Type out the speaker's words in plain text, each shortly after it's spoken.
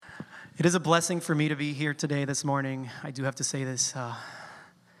It is a blessing for me to be here today, this morning. I do have to say this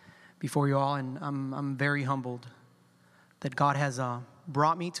before you all, and I'm very humbled that God has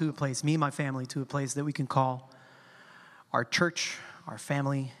brought me to a place, me and my family, to a place that we can call our church, our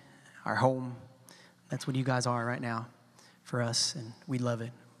family, our home. That's what you guys are right now for us, and we love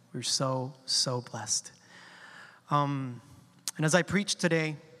it. We're so blessed. And as I preach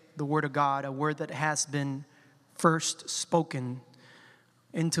today, the Word of God, a word that has been first spoken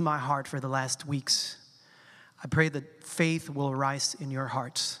into my heart for the last weeks, I pray that faith will arise in your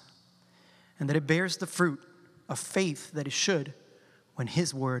hearts and that it bears the fruit of faith that it should when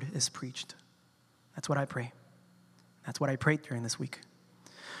His word is preached. That's what I pray. That's what I prayed during this week.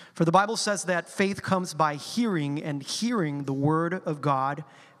 For the Bible says that faith comes by hearing, and hearing the word of God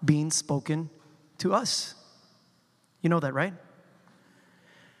being spoken to us. You know that, right?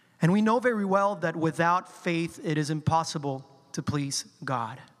 And we know very well that without faith, it is impossible to please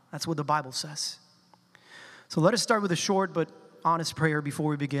God. That's what the Bible says. So let us start with a short but honest prayer before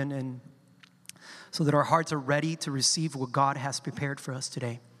we begin, and so that our hearts are ready to receive what God has prepared for us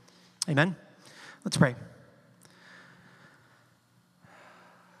today. Amen? Let's pray.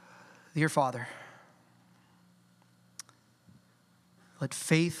 Dear Father, let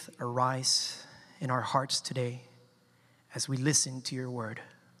faith arise in our hearts today as we listen to your word.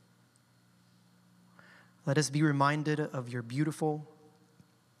 Let us be reminded of your beautiful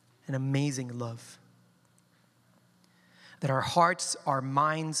and amazing love. That our hearts, our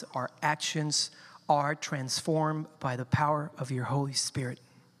minds, our actions are transformed by the power of your Holy Spirit.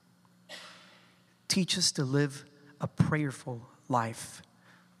 Teach us to live a prayerful life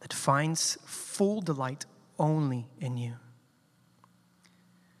that finds full delight only in you.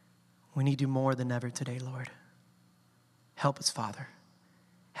 We need you more than ever today, Lord. Help us, Father.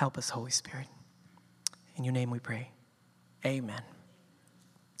 Help us, Holy Spirit. In your name we pray. Amen.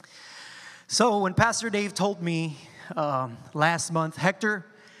 So when Pastor Dave told me last month, Hector,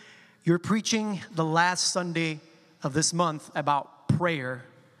 you're preaching the last Sunday of this month about prayer,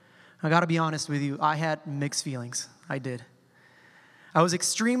 I got to be honest with you, I had mixed feelings. I did. I was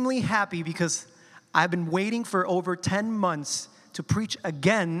extremely happy because I've been waiting for over 10 months to preach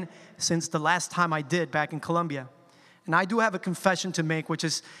again since the last time I did back in Colombia. And I do have a confession to make, which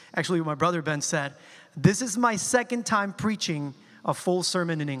is actually what my brother Ben said. This is my second time preaching a full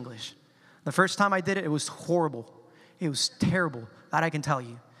sermon in English. The first time I did it, it was horrible. It was terrible. That I can tell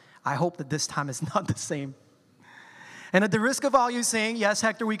you. I hope that this time is not the same. And at the risk of all you saying, yes,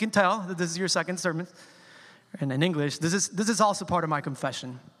 Hector, we can tell that this is your second sermon. And in English, this is also part of my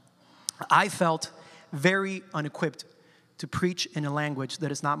confession. I felt very unequipped to preach in a language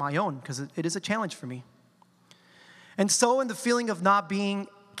that is not my own, because it is a challenge for me. And so in the feeling of not being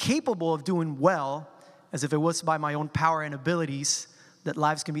capable of doing well, as if it was by my own power and abilities that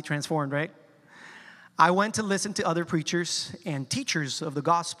lives can be transformed, right? I went to listen to other preachers and teachers of the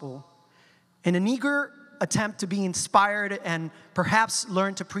gospel in an eager attempt to be inspired and perhaps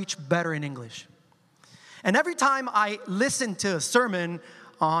learn to preach better in English. And every time I listened to a sermon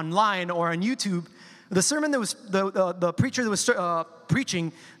online or on YouTube, the sermon that was the preacher that was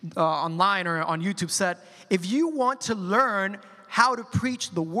preaching online or on YouTube said, if you want to learn how to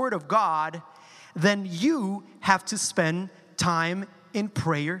preach the word of God, then you have to spend time in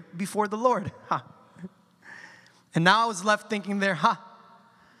prayer before the Lord. And now I was left thinking there,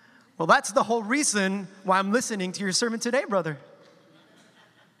 well, that's the whole reason why I'm listening to your sermon today, brother.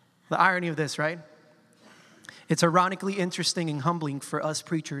 The irony of this, right? It's ironically interesting and humbling for us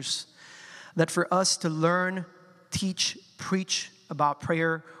preachers that for us to learn, teach, preach about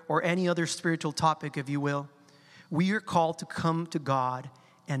prayer or any other spiritual topic, if you will, we are called to come to God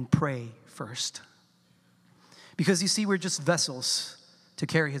and pray first. Because you see, we're just vessels to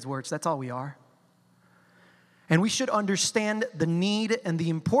carry His words. That's all we are. And we should understand the need and the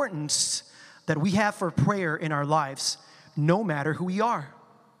importance that we have for prayer in our lives, no matter who we are.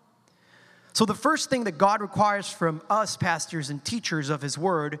 So the first thing that God requires from us, pastors and teachers of His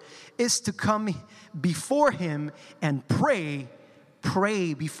word, is to come before Him and pray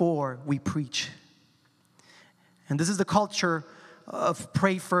before we preach. And this is the culture of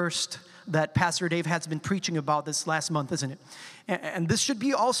pray first that Pastor Dave has been preaching about this last month, isn't it? And this should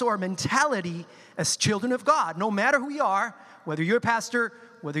be also our mentality as children of God. No matter who we are, whether you're a pastor,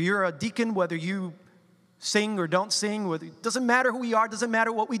 whether you're a deacon, whether you sing or don't sing, it doesn't matter who we are, doesn't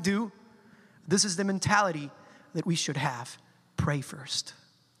matter what we do. This is the mentality that we should have. Pray first.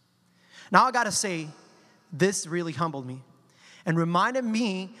 Now I got to say, this really humbled me and reminded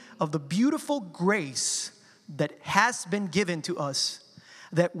me of the beautiful grace that has been given to us,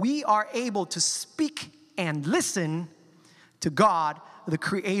 that we are able to speak and listen to God the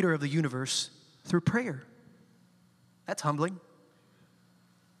creator of the universe through prayer. That's humbling.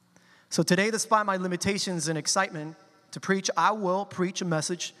 So today, despite my limitations and excitement to preach, I will preach a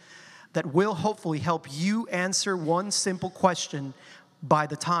message that will hopefully help you answer one simple question by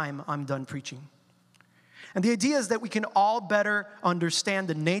the time I'm done preaching. And the idea is that we can all better understand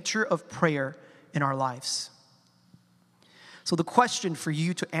the nature of prayer in our lives. So the question for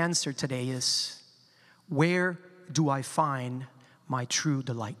you to answer today is, where do I find my true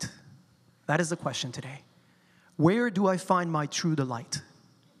delight? That is the question today. Where do I find my true delight?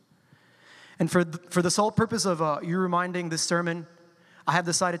 And for the sole purpose of you reminding this sermon, I have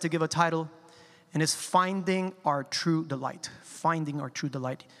decided to give a title, and it's Finding Our True Delight. Finding Our True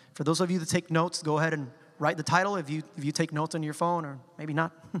Delight. For those of you that take notes, go ahead and write the title if you take notes on your phone, or maybe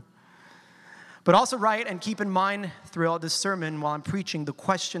not. But also write and keep in mind throughout this sermon while I'm preaching the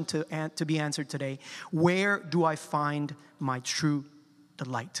question to be answered today. Where do I find my true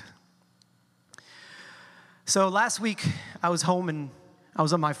delight? So last week I was home and I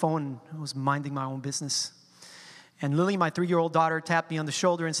was on my phone and I was minding my own business. And Lily, my 3-year-old daughter, tapped me on the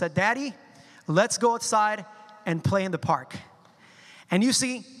shoulder and said, "Daddy, let's go outside and play in the park." And you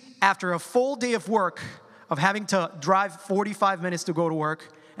see, after a full day of work, of having to drive 45 minutes to go to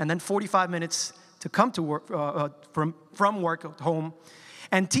work, and then 45 minutes to come to work from work home,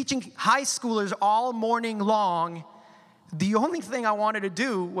 and teaching high schoolers all morning long, the only thing I wanted to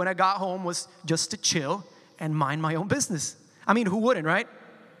do when I got home was just to chill and mind my own business. I mean, who wouldn't, right?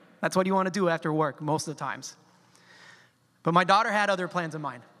 That's what you want to do after work most of the times. But my daughter had other plans in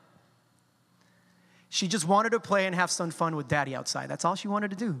mind. She just wanted to play and have some fun with Daddy outside. That's all she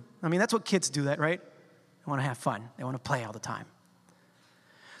wanted to do. I mean, that's what kids do, right? They want to have fun. They want to play all the time.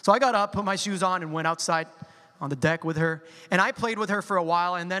 So I got up, put my shoes on, and went outside on the deck with her. And I played with her for a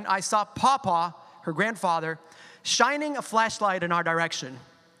while, and then I saw Papa, her grandfather, shining a flashlight in our direction.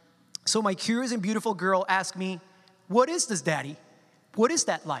 So my curious and beautiful girl asked me, "What is this, Daddy? What is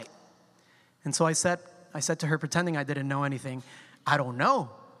that light?" And so I said to her, pretending I didn't know anything, "I don't know.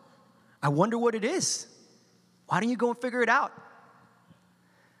 I wonder what it is. Why don't you go and figure it out?"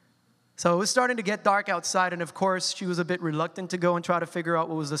 So it was starting to get dark outside, and of course, she was a bit reluctant to go and try to figure out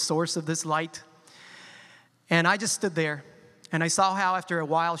what was the source of this light. And I just stood there, and I saw how after a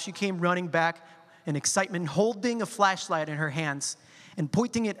while, she came running back in excitement, holding a flashlight in her hands and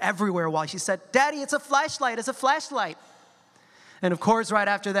pointing it everywhere while she said, "Daddy, it's a flashlight, it's a flashlight." And of course, right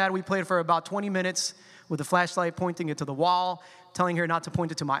after that, we played for about 20 minutes with the flashlight pointing it to the wall, telling her not to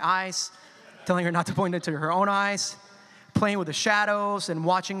point it to my eyes, telling her not to point it to her own eyes, playing with the shadows, and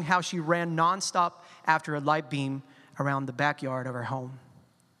watching how she ran nonstop after a light beam around the backyard of our home.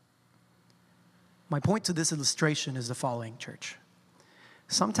 My point to this illustration is the following, church.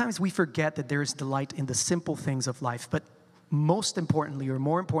 Sometimes we forget that there is delight in the simple things of life, but most importantly, or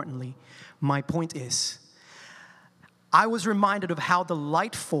more importantly, my point is, I was reminded of how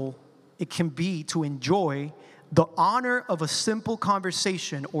delightful it can be to enjoy the honor of a simple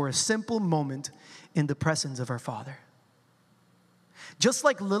conversation or a simple moment in the presence of our Father. Just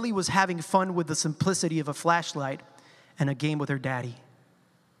like Lily was having fun with the simplicity of a flashlight and a game with her daddy,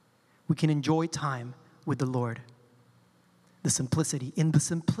 we can enjoy time with the Lord. In the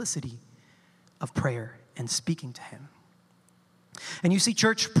simplicity of prayer and speaking to Him. And you see,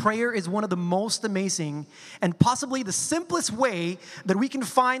 church, prayer is one of the most amazing and possibly the simplest way that we can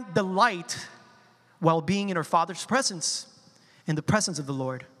find delight while being in our Father's presence, in the presence of the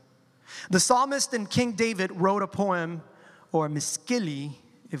Lord. The psalmist and King David wrote a poem, or a miskili,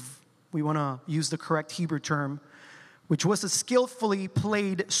 if we want to use the correct Hebrew term, which was a skillfully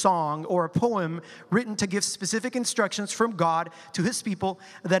played song or a poem written to give specific instructions from God to His people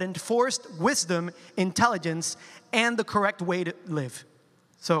that enforced wisdom, intelligence, and the correct way to live.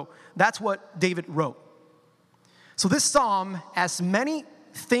 So that's what David wrote. So this psalm, as many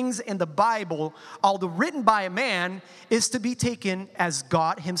things in the Bible, although written by a man, is to be taken as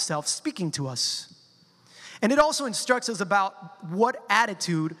God Himself speaking to us. And it also instructs us about what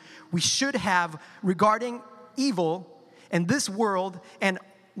attitude we should have regarding evil in this world and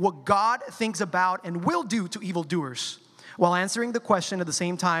what God thinks about and will do to evildoers, while answering the question at the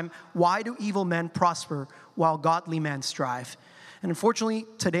same time, why do evil men prosper while godly men strive? And unfortunately,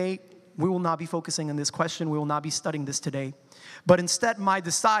 today, we will not be focusing on this question. We will not be studying this today. But instead, my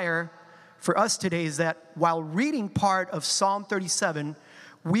desire for us today is that while reading part of Psalm 37,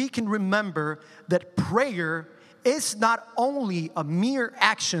 we can remember that prayer is not only a mere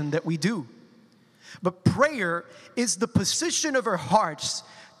action that we do, but prayer is the position of our hearts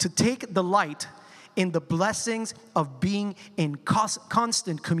to take delight in the blessings of being in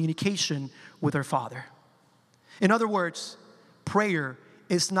constant communication with our Father. In other words, prayer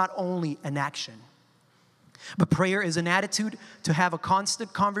is not only an action, but prayer is an attitude to have a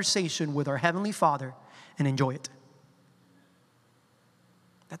constant conversation with our Heavenly Father and enjoy it.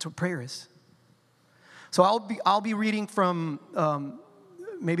 That's what prayer is. So I'll be reading from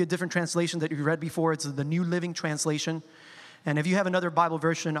maybe a different translation that you've read before. It's the New Living Translation. And if you have another Bible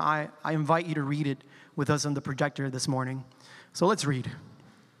version, I invite you to read it with us on the projector this morning. So let's read.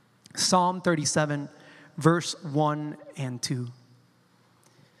 Psalm 37, verse 1 and 2.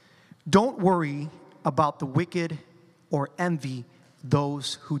 Don't worry about the wicked or envy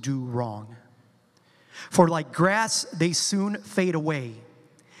those who do wrong. For like grass, they soon fade away.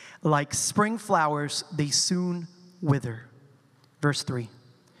 Like spring flowers, they soon wither. Verse 3.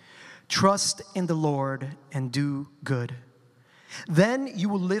 Trust in the Lord and do good. Then you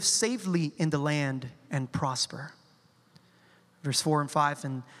will live safely in the land and prosper. Verse 4 and 5,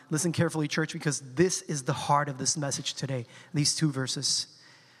 and listen carefully, church, because this is the heart of this message today, these two verses.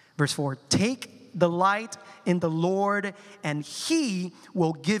 Verse 4, take delight in the Lord, and He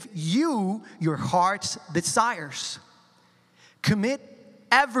will give you your heart's desires. Commit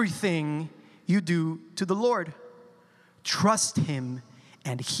everything you do to the Lord. Trust Him,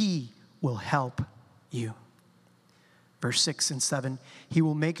 and He will help you. Verse 6 and 7, He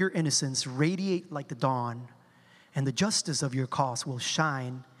will make your innocence radiate like the dawn, and the justice of your cause will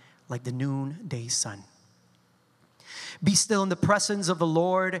shine like the noonday sun. Be still in the presence of the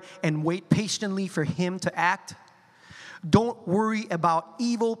Lord and wait patiently for Him to act. Don't worry about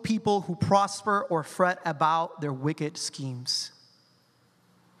evil people who prosper or fret about their wicked schemes.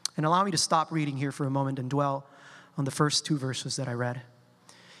 And allow me to stop reading here for a moment and dwell on the first two verses that I read.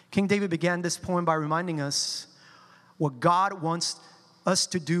 King David began this poem by reminding us what God wants us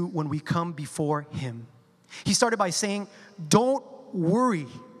to do when we come before Him. He started by saying, don't worry.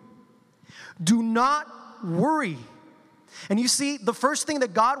 Do not worry. And you see, the first thing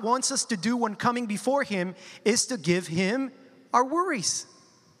that God wants us to do when coming before Him is to give Him our worries.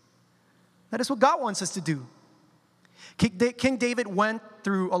 That is what God wants us to do. King David went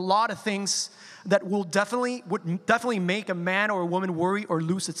through a lot of things that would definitely make a man or a woman worry or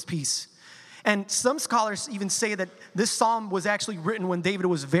lose its peace. And some scholars even say that this psalm was actually written when David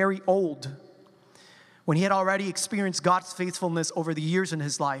was very old, when he had already experienced God's faithfulness over the years in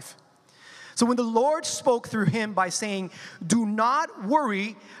his life. So when the Lord spoke through him by saying, do not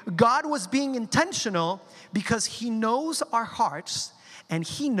worry, God was being intentional because He knows our hearts, and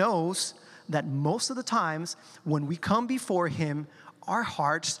He knows that most of the times when we come before Him, our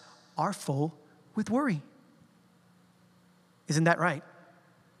hearts are full with worry. Isn't that right?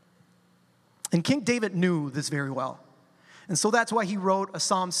 And King David knew this very well. And so that's why he wrote a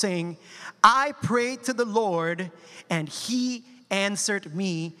psalm saying, I prayed to the Lord, and He answered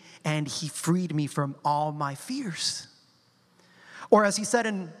me, and He freed me from all my fears. Or as he said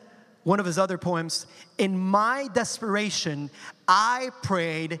in one of his other poems, in my desperation, I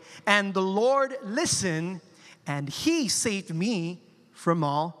prayed, and the Lord listened, and He saved me from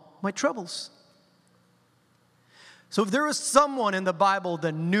all my troubles. So if there was someone in the Bible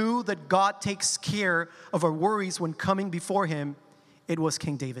that knew that God takes care of our worries when coming before Him, it was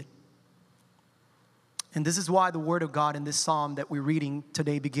King David. And this is why the Word of God in this psalm that we're reading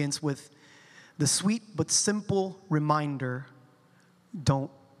today begins with the sweet but simple reminder,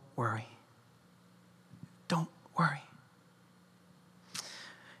 don't worry. Don't worry.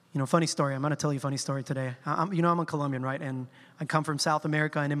 You know, funny story. I'm going to tell you a funny story today. I'm a Colombian, right? And I come from South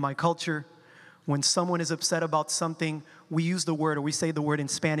America, and in my culture, when someone is upset about something, we use the word, or we say the word in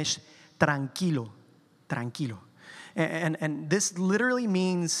Spanish, tranquilo, tranquilo. And this literally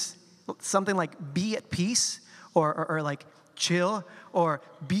means something like be at peace, or like chill, or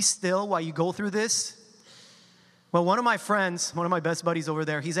be still while you go through this. Well, one of my friends, one of my best buddies over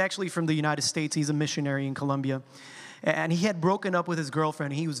there, he's actually from the United States. He's a missionary in Colombia. And he had broken up with his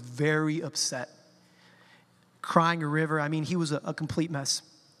girlfriend, and he was very upset, crying a river. I mean, he was a complete mess.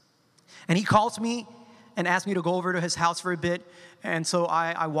 And he calls me and asked me to go over to his house for a bit. And so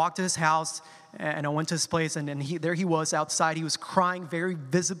I walked to his house, and I went to his place, and there he was outside. He was crying, very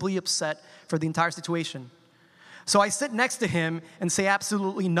visibly upset for the entire situation. So I sit next to him and say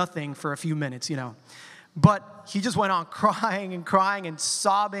absolutely nothing for a few minutes, you know. But he just went on crying and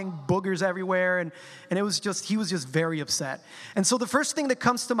sobbing, boogers everywhere, and he was just very upset. And so the first thing that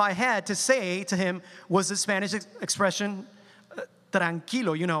comes to my head to say to him was the Spanish expression,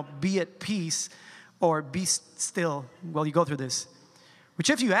 tranquilo, you know, be at peace, or be still while you go through this. Which,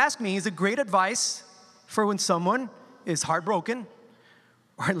 if you ask me, is a great advice for when someone is heartbroken,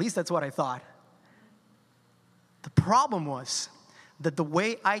 or at least that's what I thought. The problem was that the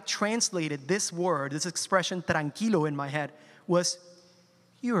way I translated this word, this expression tranquilo in my head, was,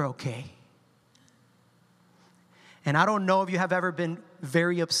 "You're okay." And I don't know if you have ever been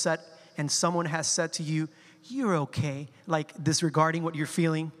very upset and someone has said to you, "You're okay," like disregarding what you're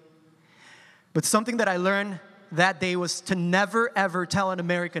feeling. But something that I learned that day was to never, ever tell an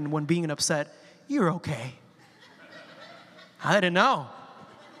American when being upset, "You're okay." I didn't know.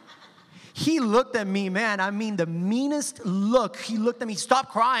 He looked at me, man, I mean the meanest look. He looked at me,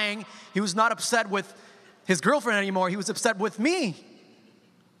 stopped crying. He was not upset with his girlfriend anymore. He was upset with me.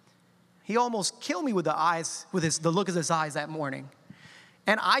 He almost killed me with the look of his eyes that morning.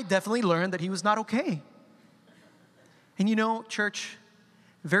 And I definitely learned that he was not okay. And you know, church,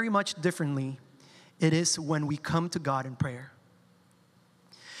 very much differently, it is when we come to God in prayer.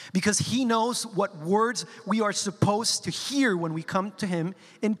 Because He knows what words we are supposed to hear when we come to Him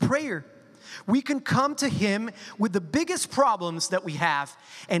in prayer. We can come to Him with the biggest problems that we have,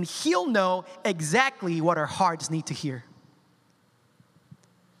 and He'll know exactly what our hearts need to hear.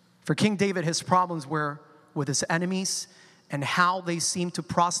 For King David, his problems were with his enemies and how they seemed to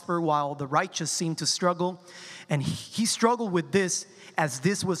prosper while the righteous seemed to struggle. And he struggled with this as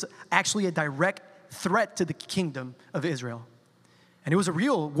this was actually a direct threat to the kingdom of Israel. And it was a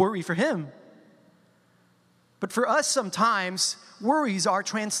real worry for him. But for us, sometimes worries are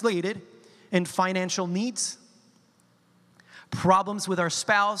translated in financial needs, problems with our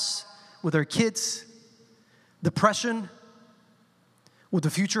spouse, with our kids, depression, what the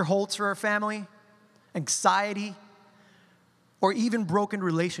future holds for our family, anxiety, or even broken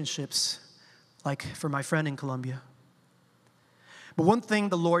relationships, like for my friend in Colombia. But one thing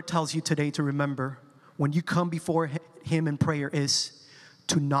the Lord tells you today to remember when you come before Him in prayer is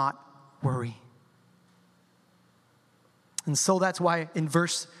to not worry. And so that's why in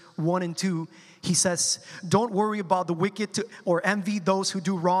verse 1 and 2, He says, "Don't worry about the wicked or envy those who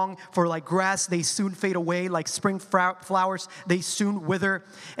do wrong, for like grass, they soon fade away. Like spring flowers, they soon wither."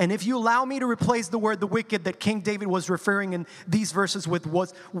 And if you allow me to replace the word "the wicked" that King David was referring in these verses with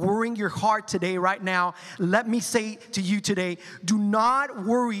what's worrying your heart today, right now, let me say to you today, do not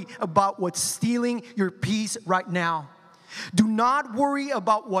worry about what's stealing your peace right now. Do not worry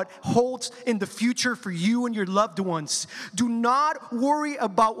about what holds in the future for you and your loved ones. Do not worry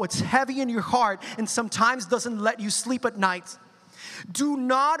about what's heavy in your heart and sometimes doesn't let you sleep at night. Do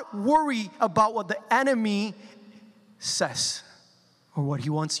not worry about what the enemy says or what he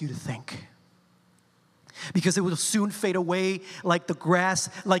wants you to think. Because it will soon fade away like the grass,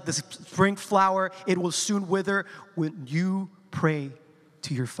 like the spring flower. It will soon wither when you pray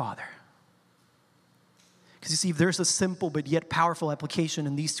to your Father. Because you see, if there's a simple but yet powerful application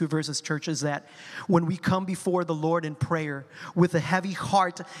in these two verses, church, is that when we come before the Lord in prayer with a heavy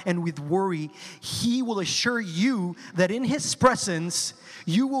heart and with worry, He will assure you that in His presence,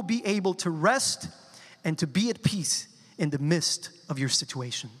 you will be able to rest and to be at peace in the midst of your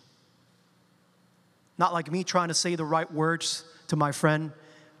situation. Not like me trying to say the right words to my friend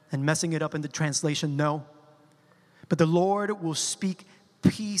and messing it up in the translation, no. But the Lord will speak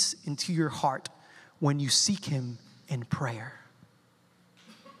peace into your heart when you seek Him in prayer.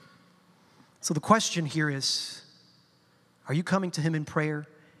 So the question here is, are you coming to Him in prayer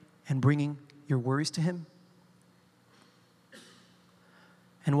and bringing your worries to Him?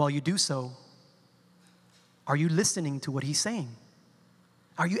 And while you do so, are you listening to what He's saying?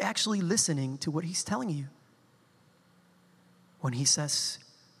 Are you actually listening to what He's telling you? When He says,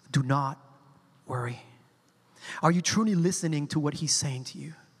 do not worry. Are you truly listening to what He's saying to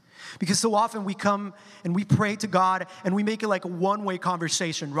you? Because so often we come and we pray to God and we make it like a one-way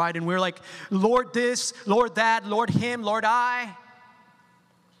conversation, right? And we're like, Lord this, Lord that, Lord Him, Lord I.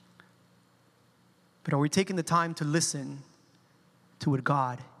 But are we taking the time to listen to what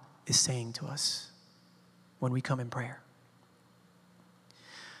God is saying to us when we come in prayer?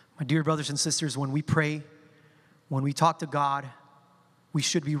 My dear brothers and sisters, when we pray, when we talk to God, we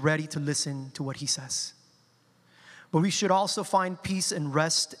should be ready to listen to what He says. But we should also find peace and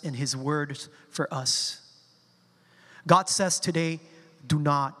rest in His words for us. God says today, do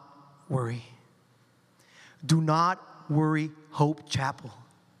not worry. Do not worry, Hope Chapel.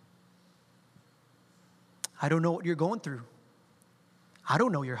 I don't know what you're going through. I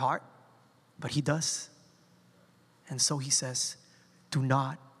don't know your heart, but He does. And so He says, do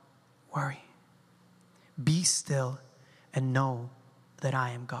not worry. Be still and know that I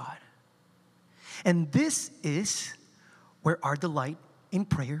am God. And this is where our delight in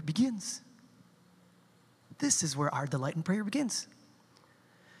prayer begins. This is where our delight in prayer begins.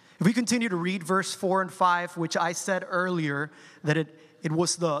 If we continue to read verse 4 and 5, which I said earlier that it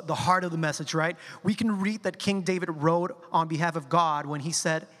was the heart of the message, right? We can read that King David wrote on behalf of God when he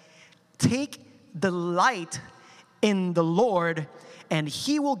said, take delight in the Lord, and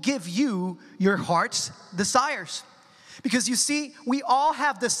He will give you your heart's desires. Because you see, we all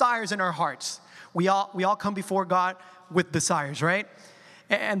have desires in our hearts. We all come before God with desires, right?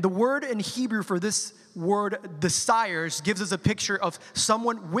 And the word in Hebrew for this word desires gives us a picture of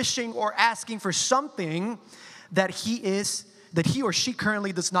someone wishing or asking for something that he or she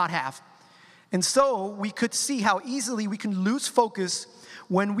currently does not have. And so we could see how easily we can lose focus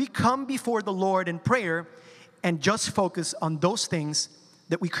when we come before the Lord in prayer and just focus on those things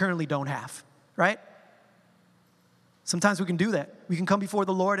that we currently don't have, right? Sometimes we can do that. We can come before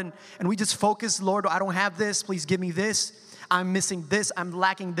the Lord and we just focus, Lord, I don't have this, please give me this. I'm missing this, I'm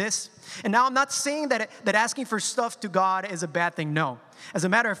lacking this. And now I'm not saying that asking for stuff to God is a bad thing, no. As a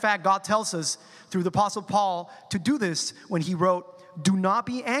matter of fact, God tells us through the Apostle Paul to do this when he wrote, do not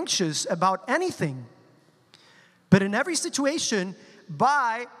be anxious about anything, but in every situation,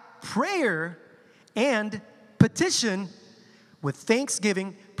 by prayer and petition, with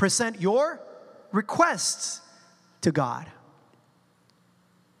thanksgiving, present your requests to God.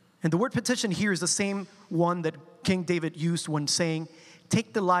 And the word petition here is the same one that King David used when saying,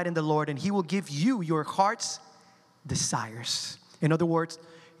 take delight in the Lord and He will give you your heart's desires. In other words,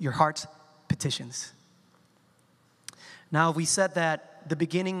 your heart's petitions. Now, we said that the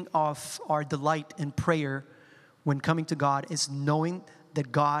beginning of our delight in prayer when coming to God is knowing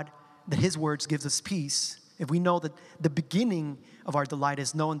that His words gives us peace. If we know that the beginning of our delight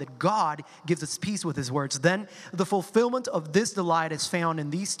is knowing that God gives us peace with His words, then the fulfillment of this delight is found in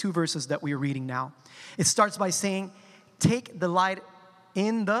these two verses that we are reading now. It starts by saying, take delight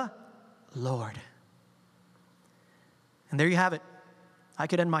in the Lord. And there you have it. I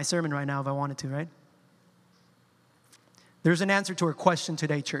could end my sermon right now if I wanted to, right? There's an answer to our question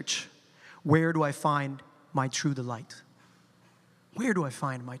today, church. Where do I find my true delight? Where do I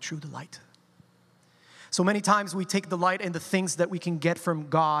find my true delight? So many times we take delight in the things that we can get from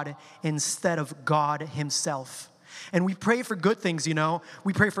God instead of God Himself. And we pray for good things, you know.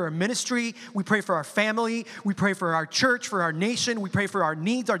 We pray for our ministry. We pray for our family. We pray for our church, for our nation. We pray for our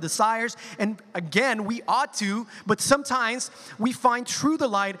needs, our desires. And again, we ought to, but sometimes we find true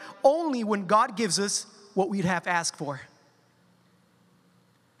delight only when God gives us what we'd have asked for.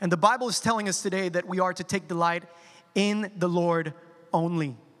 And the Bible is telling us today that we are to take delight in the Lord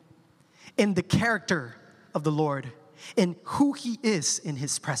only, in the character of the Lord, in who He is in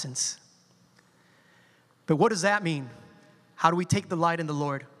His presence. But what does that mean? How do we take delight in the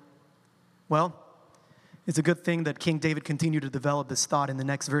Lord? Well, it's a good thing that King David continued to develop this thought in the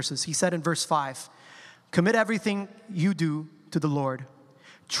next verses. He said in verse 5, commit everything you do to the Lord.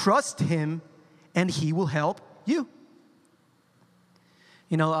 Trust Him and He will help you.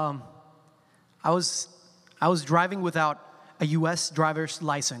 You know, I was driving without a U.S. driver's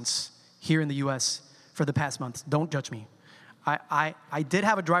license here in the U.S. for the past month. Don't judge me. I did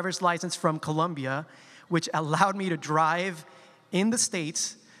have a driver's license from Colombia, which allowed me to drive in the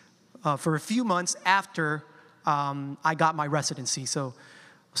States for a few months after I got my residency. So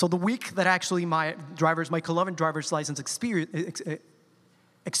the week that actually my Colombian driver's license expired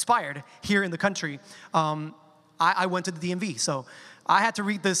here in the country, I went to the DMV. So I had to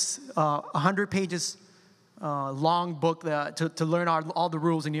read this 100 pages long book to learn all the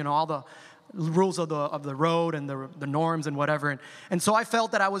rules and, you know, all the rules of the road and the norms and whatever. And so I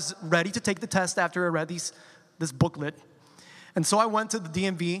felt that I was ready to take the test after I read this booklet. And so I went to the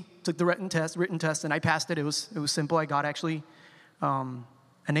DMV, took the written test, and I passed it. It was simple. I got actually an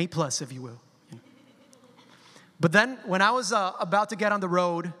A+, if you will. But then when I was about to get on the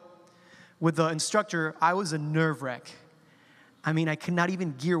road with the instructor, I was a nerve wreck. I mean, I could not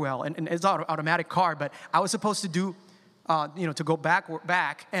even gear well. And it's an automatic car, but I was supposed to do, to go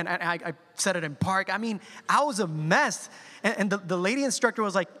back, and I set it in park. I mean, I was a mess. And the lady instructor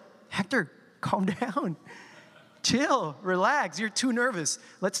was like, Hector, calm down. Chill, relax. You're too nervous.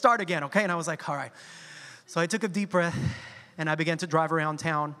 Let's start again, okay? And I was like, all right. So I took a deep breath, and I began to drive around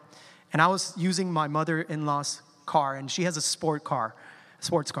town. And I was using my mother-in-law's car, and she has a sports car.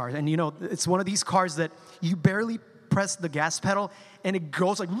 And, you know, it's one of these cars that you barely press the gas pedal, and it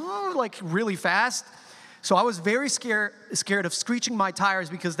goes like really fast. So I was very scared of screeching my tires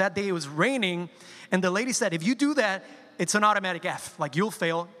because that day it was raining, and the lady said, if you do that, it's an automatic F, like you'll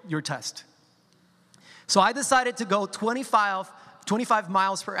fail your test. So I decided to go 25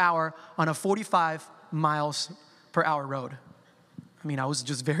 miles per hour on a 45 miles per hour road. I mean, I was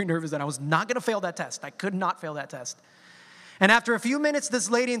just very nervous that I was not going to fail that test. I could not fail that test. And after a few minutes,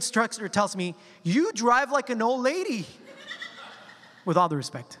 this lady instructor tells me, you drive like an old lady. With all the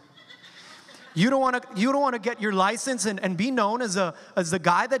respect. You don't want to get your license and be known as the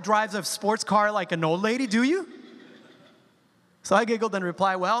guy that drives a sports car like an old lady, do you? So I giggled and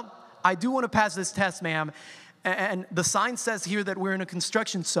replied, well, I do want to pass this test, ma'am. And the sign says here that we're in a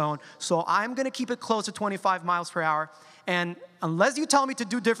construction zone, so I'm going to keep it close to 25 miles per hour. And unless you tell me to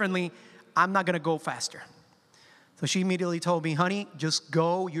do differently, I'm not going to go faster. So she immediately told me, honey, just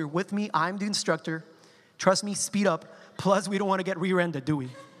go. You're with me. I'm the instructor. Trust me, speed up. Plus, we don't want to get rear-ended, do we?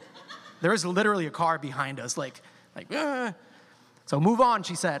 There is literally a car behind us, like. So move on,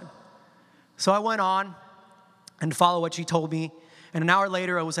 she said. So I went on and followed what she told me. And an hour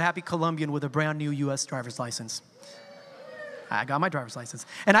later, I was a happy Colombian with a brand new U.S. driver's license. I got my driver's license.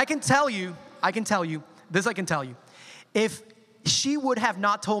 And I can tell you, if she would have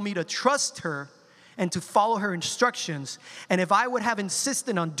not told me to trust her and to follow her instructions, and if I would have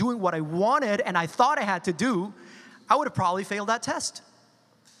insisted on doing what I wanted and I thought I had to do, I would have probably failed that test.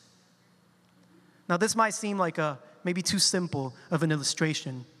 Now, this might seem like maybe too simple of an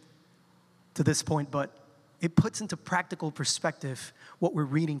illustration to this point, but it puts into practical perspective what we're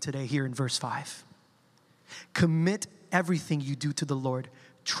reading today here in verse 5. Commit everything you do to the Lord.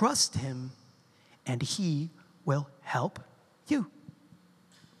 Trust Him, and He will help you.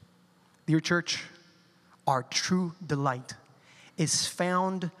 Dear church, our true delight is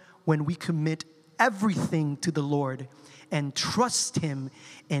found when we commit everything to the Lord and trust Him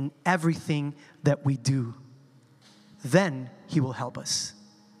in everything that we do. Then He will help us.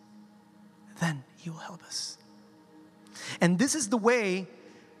 Then He will help us. And this is the way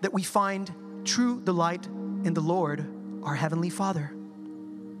that we find true delight in the Lord, our Heavenly Father.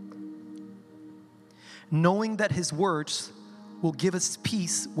 Knowing that His words will give us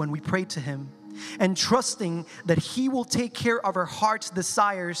peace when we pray to Him, and trusting that He will take care of our heart's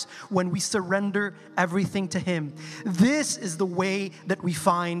desires when we surrender everything to Him. This is the way that we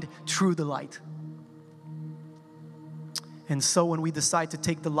find true delight. And so when we decide to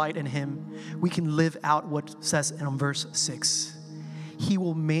take delight in Him, we can live out what says in verse 6. He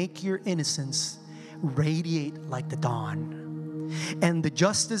will make your innocence radiate like the dawn, and the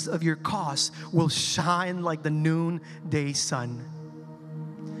justice of your cause will shine like the noonday sun.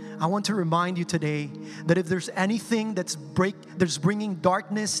 I want to remind you today that if there's anything that's bringing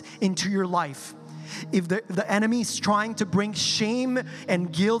darkness into your life, if the enemy is trying to bring shame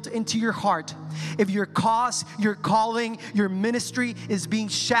and guilt into your heart, if your cause, your calling, your ministry is being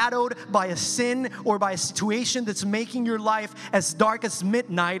shadowed by a sin or by a situation that's making your life as dark as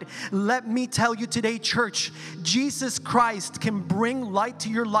midnight, let me tell you today, church, Jesus Christ can bring light to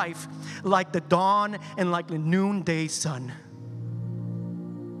your life like the dawn and like the noonday sun.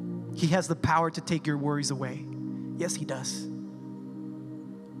 He has the power to take your worries away. Yes, He does.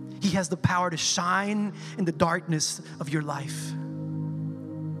 He has the power to shine in the darkness of your life.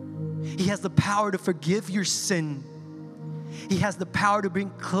 He has the power to forgive your sin. He has the power to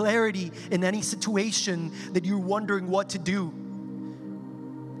bring clarity in any situation that you're wondering what to do.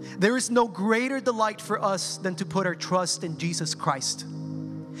 There is no greater delight for us than to put our trust in Jesus Christ.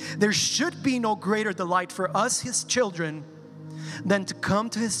 There should be no greater delight for us, His children, than to come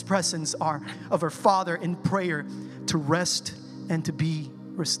to His presence of our Father in prayer to rest and to be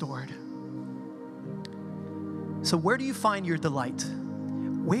restored. So where do you find your delight?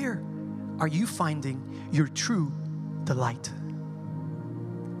 Where are you finding your true delight?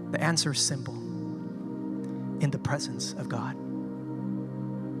 The answer is simple. In the presence of God.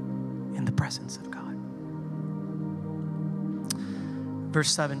 In the presence of God.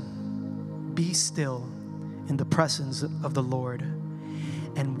 Verse 7. Be still in the presence of the Lord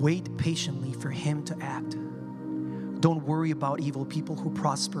and wait patiently for Him to act. Don't worry about evil people who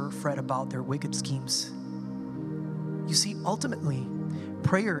prosper, fret about their wicked schemes. You see, ultimately,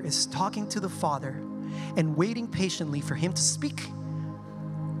 prayer is talking to the Father and waiting patiently for Him to speak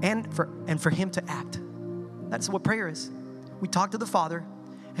and for Him to act. That's what prayer is. We talk to the Father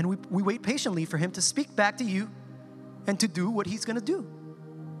and we wait patiently for Him to speak back to you and to do what He's going to do.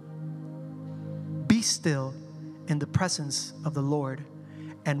 Be still in the presence of the Lord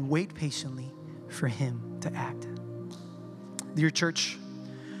and wait patiently for Him to act. Dear church,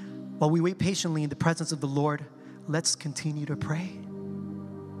 while we wait patiently in the presence of the Lord, let's continue to pray.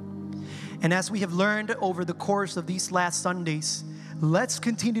 And as we have learned over the course of these last Sundays, let's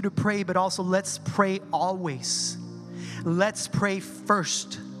continue to pray, but also let's pray always. Let's pray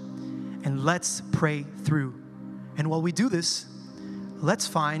first, and let's pray through. And while we do this, let's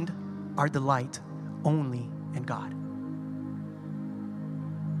find our delight only in God.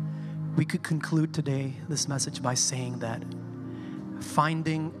 We could conclude today this message by saying that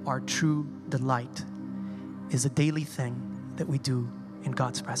finding our true delight is a daily thing that we do in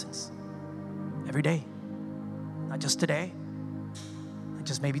God's presence. Every day. Not just today. Not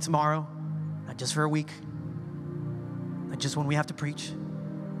just maybe tomorrow. Not just for a week. Not just when we have to preach,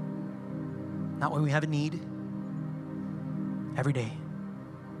 not when we have a need, every day.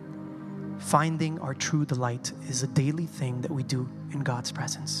 Finding our true delight is a daily thing that we do in God's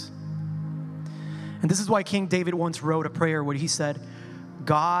presence. And this is why King David once wrote a prayer where he said,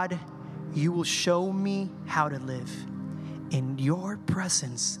 God, you will show me how to live. In your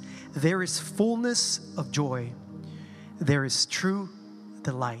presence, there is fullness of joy. There is true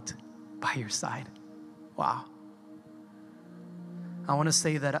delight by your side. Wow. I want to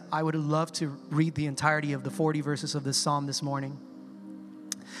say that I would love to read the entirety of the 40 verses of this psalm this morning.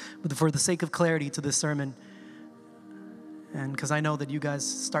 But for the sake of clarity to this sermon, and because I know that you guys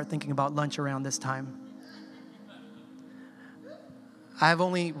start thinking about lunch around this time, I have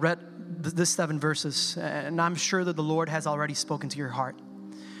only read this 7 verses, and I'm sure that the Lord has already spoken to your heart.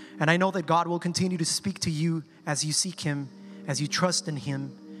 And I know that God will continue to speak to you as you seek Him, as you trust in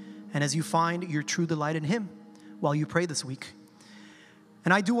Him, and as you find your true delight in Him while you pray this week.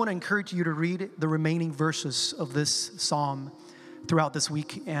 And I do want to encourage you to read the remaining verses of this psalm throughout this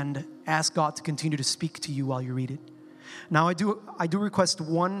week and ask God to continue to speak to you while you read it. Now, I do request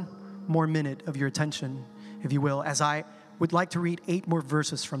 1 more minute of your attention, if you will, as I would like to read 8 more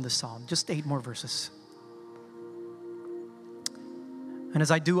verses from this psalm, just 8 more verses. And as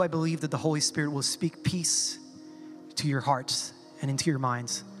I do, I believe that the Holy Spirit will speak peace to your hearts and into your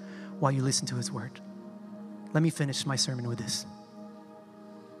minds while you listen to His word. Let me finish my sermon with this.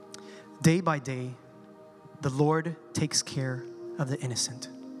 Day by day, the Lord takes care of the innocent,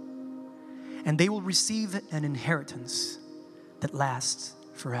 and they will receive an inheritance that lasts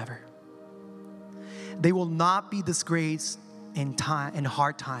forever. They will not be disgraced in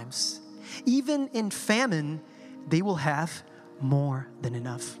hard times. Even in famine, they will have more than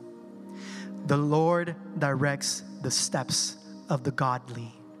enough. The Lord directs the steps of the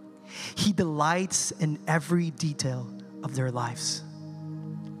godly. He delights in every detail of their lives.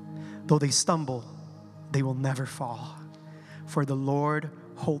 Though they stumble, they will never fall, for the Lord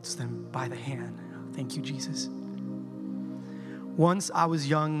holds them by the hand. Thank you, Jesus. Once I was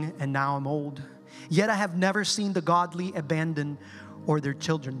young and now I'm old, yet I have never seen the godly abandoned or their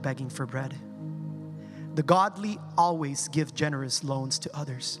children begging for bread. The godly always give generous loans to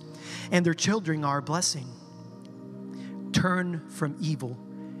others, and their children are a blessing. Turn from evil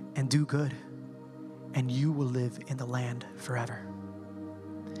and do good, and you will live in the land forever.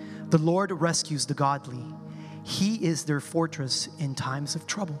 The Lord rescues the godly. He is their fortress in times of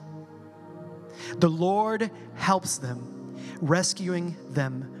trouble. The Lord helps them, rescuing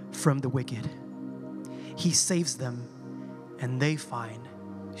them from the wicked. He saves them, and they find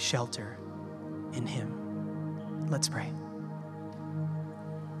shelter in Him. Let's pray.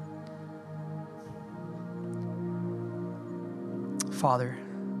 Father,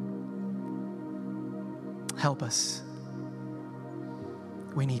 help us.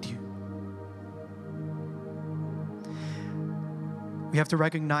 We need you. We have to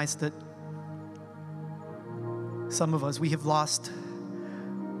recognize that some of us, we have lost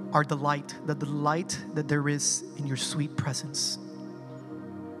our delight, the delight that there is in your sweet presence.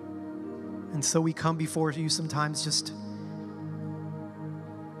 And so we come before you sometimes just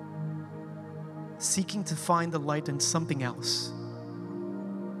seeking to find the light in something else,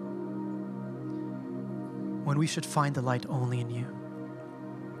 when we should find the light only in you.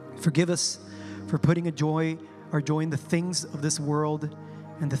 Forgive us for putting our joy in the things of this world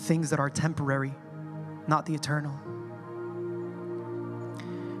and the things that are temporary, not the eternal.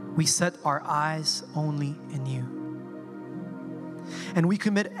 We set our eyes only in you. And we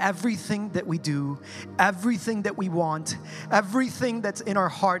commit everything that we do, everything that we want, everything that's in our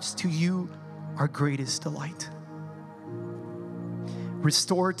hearts to you, our greatest delight.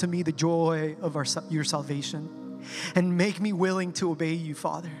 Restore to me the joy of your salvation, and make me willing to obey you,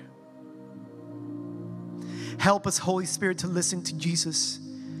 Father. Help us, Holy Spirit, to listen to Jesus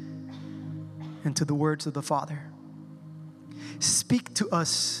and to the words of the Father. Speak to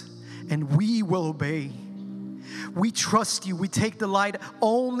us, and we will obey. We trust you. We take delight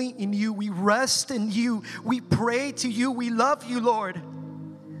only in you. We rest in you. We pray to you. We love you, Lord.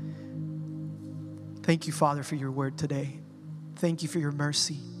 Thank you, Father, for your word today. Thank you for your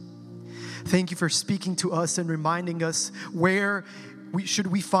mercy. Thank you for speaking to us and reminding us where should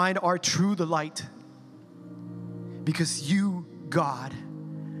we find our true delight. Because you, God,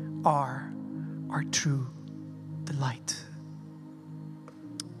 are our true delight.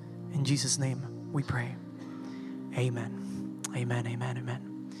 In Jesus' name we pray. Amen. Amen, amen,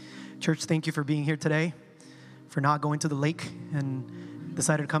 amen. Church, thank you for being here today, for not going to the lake and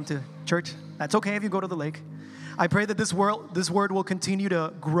decided to come to church. That's okay if you go to the lake. I pray that this word will continue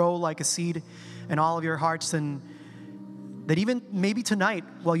to grow like a seed in all of your hearts, and that even maybe tonight,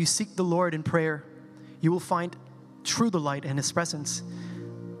 while you seek the Lord in prayer, you will find true delight in His presence.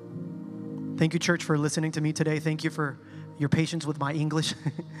 Thank you, church, for listening to me today. Thank you for your patience with my English.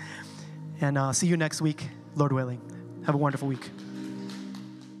 And see you next week, Lord willing. Have a wonderful week.